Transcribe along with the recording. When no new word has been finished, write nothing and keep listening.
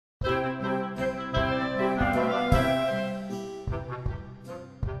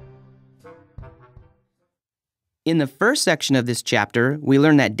In the first section of this chapter, we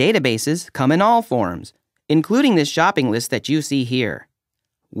learn that databases come in all forms, including this shopping list that you see here.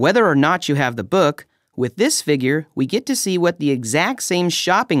 Whether or not you have the book, with this figure, we get to see what the exact same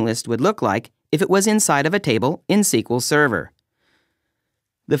shopping list would look like if it was inside of a table in SQL Server.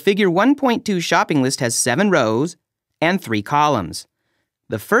 The figure 1.2 shopping list has 7 rows and 3 columns.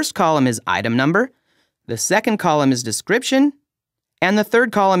 The first column is item number, the second column is description, and the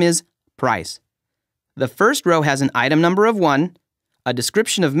third column is price. The first row has an item number of 1, a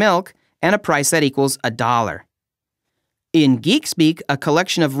description of milk, and a price that equals $1. In Geek speak, a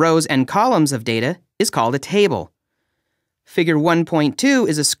collection of rows and columns of data is called a table. Figure 1.2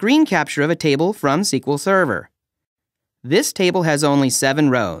 is a screen capture of a table from SQL Server. This table has only 7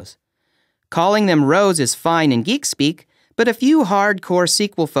 rows. Calling them rows is fine in Geek speak, but a few hardcore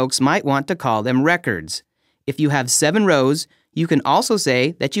SQL folks might want to call them records. If you have 7 rows, you can also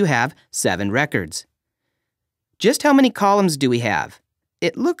say that you have 7 records. Just how many columns do we have?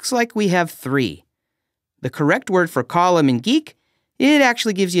 It looks like we have 3. The correct word for column in Geek, it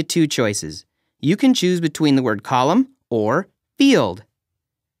actually gives you 2 choices. You can choose between the word column or field.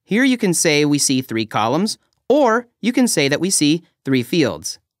 Here you can say we see 3 columns, or you can say that we see 3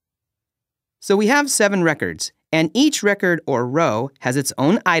 fields. So we have 7 records, and each record or row has its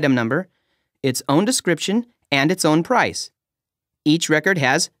own item number, its own description, and its own price. Each record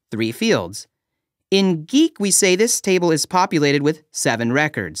has 3 fields. In Geek, we say this table is populated with 7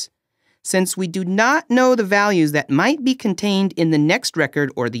 records. Since we do not know the values that might be contained in the next record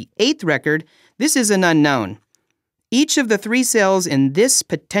or the 8th record, this is an unknown. Each of the 3 cells in this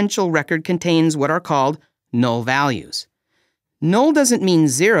potential record contains what are called null values. Null doesn't mean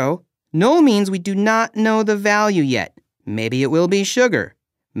 0. Null means we do not know the value yet. Maybe it will be sugar.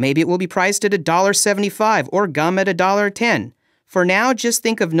 Maybe it will be priced at $1.75 or gum at $1.10. For now, just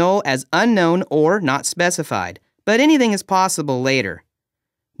think of null as unknown or not specified, but anything is possible later.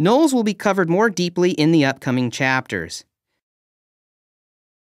 Nulls will be covered more deeply in the upcoming chapters.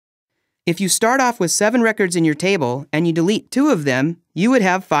 If you start off with 7 records in your table and you delete 2 of them, you would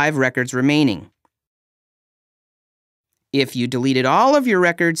have 5 records remaining. If you deleted all of your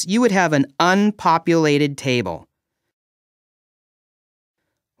records, you would have an unpopulated table.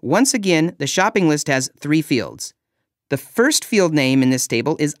 Once again, the shopping list has 3 fields. The first field name in this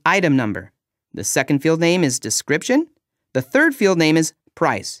table is item number. The second field name is description. The third field name is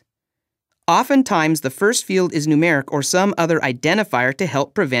price. Oftentimes, the first field is numeric or some other identifier to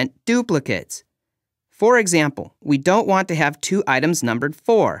help prevent duplicates. For example, we don't want to have 2 items numbered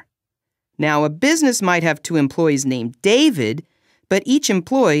 4. Now, a business might have 2 employees named David, but each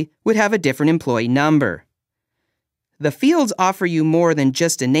employee would have a different employee number. The fields offer you more than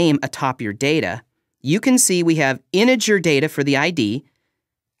just a name atop your data. You can see we have integer data for the ID,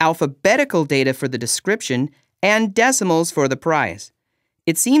 alphabetical data for the description, and decimals for the price.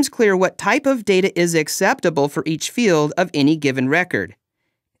 It seems clear what type of data is acceptable for each field of any given record.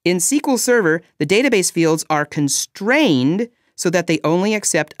 In SQL Server, the database fields are constrained so that they only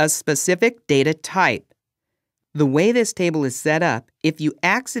accept a specific data type. The way this table is set up, if you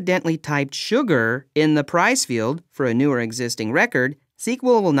accidentally typed sugar in the price field for a new or existing record,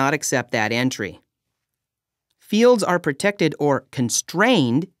 SQL will not accept that entry. Fields are protected or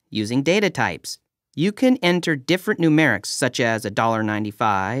constrained using data types. You can enter different numerics, such as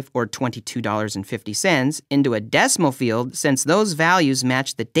 $1.95 or $22.50, into a decimal field since those values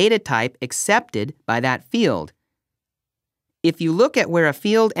match the data type accepted by that field. If you look at where a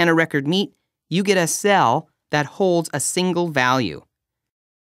field and a record meet, you get a cell that holds a single value.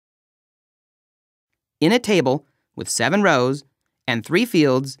 In a table with 7 rows and 3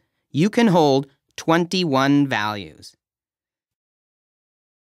 fields, you can hold 21 values.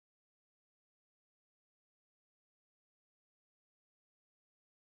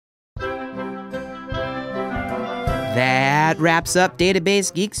 That wraps up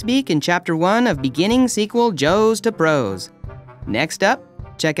Database Geek Speak in Chapter 1 of Beginning SQL Joes2Pros. Next up,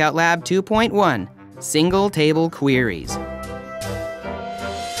 check out Lab 2.1, Single Table Queries.